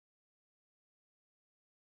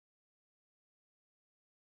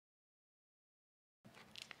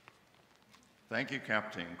Thank you,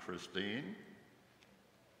 Captain Christine.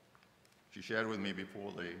 She shared with me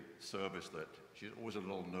before the service that she's always a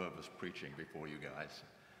little nervous preaching before you guys,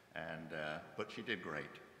 but she did great.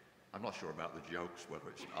 I'm not sure about the jokes, whether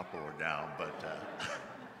it's up or down, but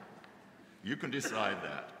you can decide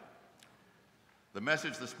that. The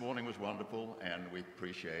message this morning was wonderful, and we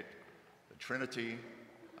appreciate the Trinity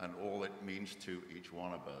and all it means to each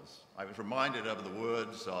one of us. I was reminded of the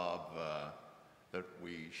words that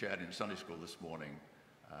we shared in Sunday school this morning.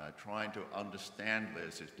 Trying to understand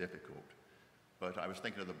this is difficult. But I was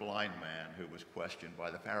thinking of the blind man who was questioned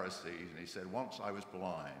by the Pharisees, and he said, once I was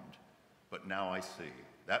blind, but now I see.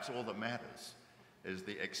 That's all that matters, is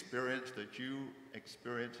the experience that you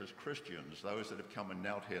experience as Christians, those that have come and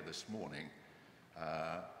knelt here this morning,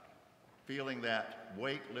 feeling that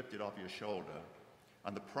weight lifted off your shoulder,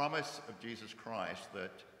 and the promise of Jesus Christ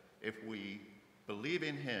that if we believe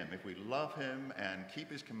in him, if we love him and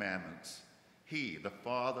keep his commandments, he, the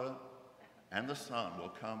Father and the Son, will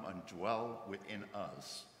come and dwell within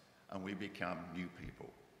us, and we become new people.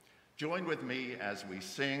 Join with me as we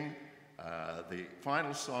sing the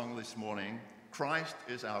final song this morning, Christ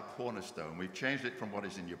is Our Cornerstone. We've changed it from what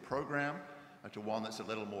is in your program to one that's a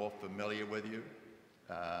little more familiar with you.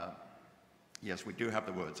 Yes, we do have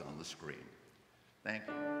the words on the screen. Thank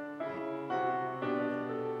you.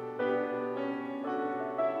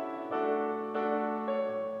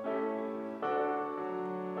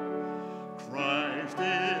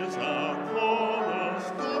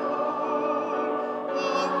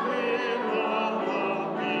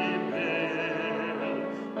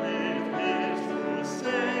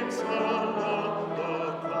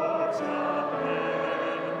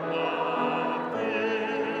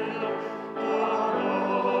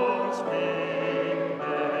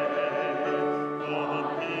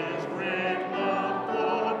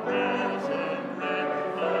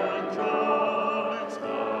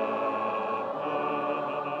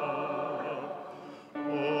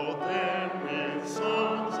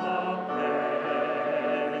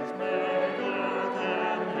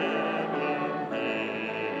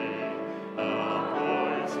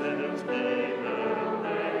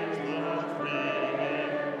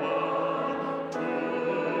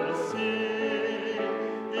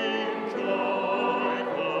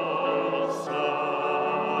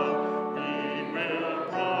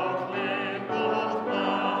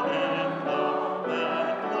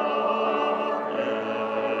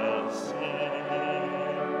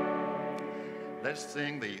 Let's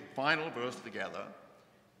sing the final verse together.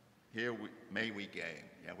 Here may we gain.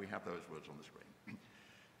 Yeah, we have those words on the screen.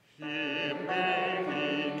 Here may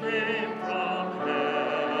we gain from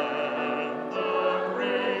heaven the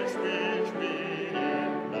grace which we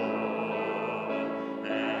implore,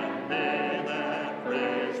 and may that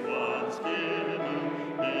grace once given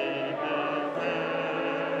be evermore,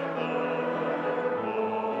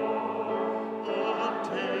 until that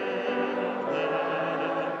day.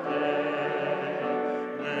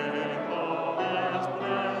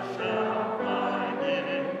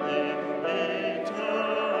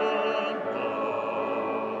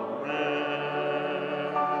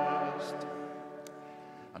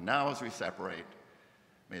 Now as we separate,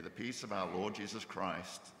 may the peace of our Lord Jesus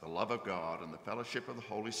Christ, the love of God, and the fellowship of the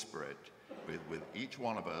Holy Spirit be with each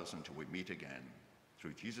one of us until we meet again.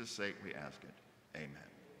 Through Jesus' sake we ask it. Amen.